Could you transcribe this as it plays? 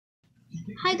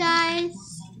Hi guys.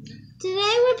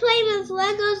 Today we're playing with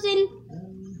Legos and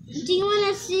do you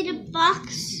want to see the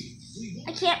box?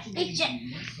 I can't reach it.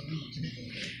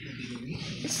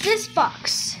 It's this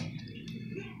box.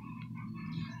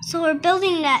 So we're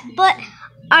building that. But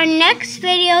our next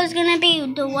video is going to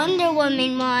be the Wonder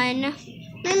Woman one.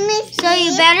 So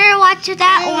you better watch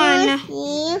that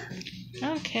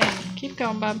one. Okay, keep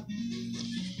going, Bob.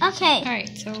 Okay.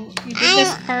 Alright, so you did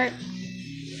this part.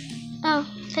 Oh,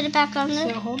 put it back on there.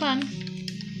 So hold on.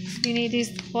 You need these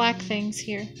black things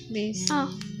here. These.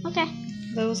 Oh, okay.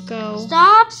 Those go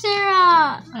Stop,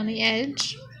 Sarah. on the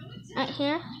edge. Right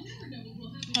here.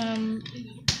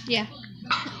 Yeah.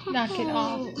 Knock it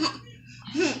off.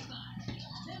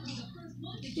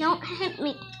 Don't hit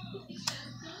me.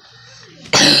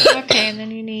 Okay, and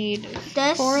then you need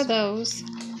This 4 of those.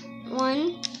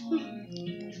 1,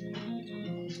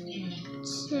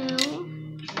 2.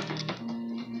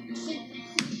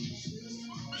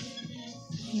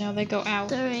 Now they go out.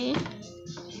 3.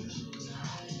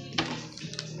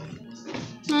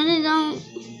 No, they don't.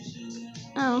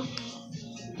 Oh.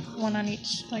 1 on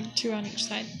each, like 2 on each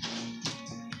side.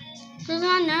 There's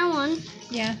on there one.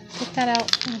 Yeah, get that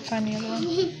out and find the other one.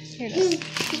 Here it is.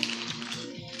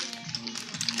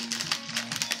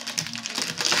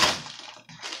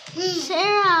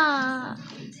 Sarah.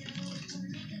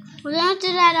 We're going to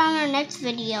do that on our next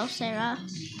video, Sarah.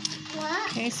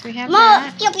 What? Okay, so we have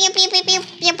that.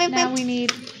 Now Now we need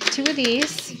 2 of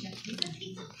these.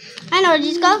 I know where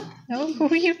these go. No,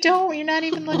 you don't. You're not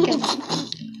even looking.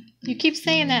 You keep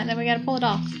saying that, and then we gotta pull it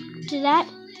off. Do that.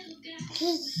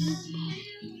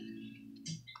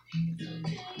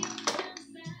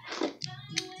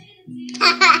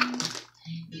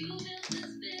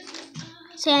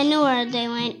 See, I know where they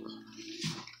went.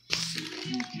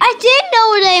 I did know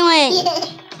where they went.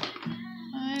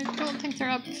 I don't think they're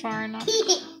up far enough.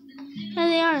 There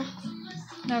they are.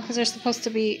 No, because they're supposed to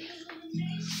be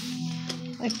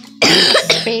like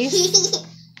a space.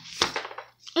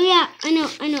 Oh yeah, I know.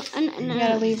 You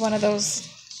gotta leave one of those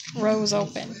rows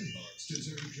open.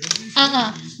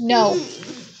 No.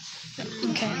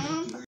 Okay.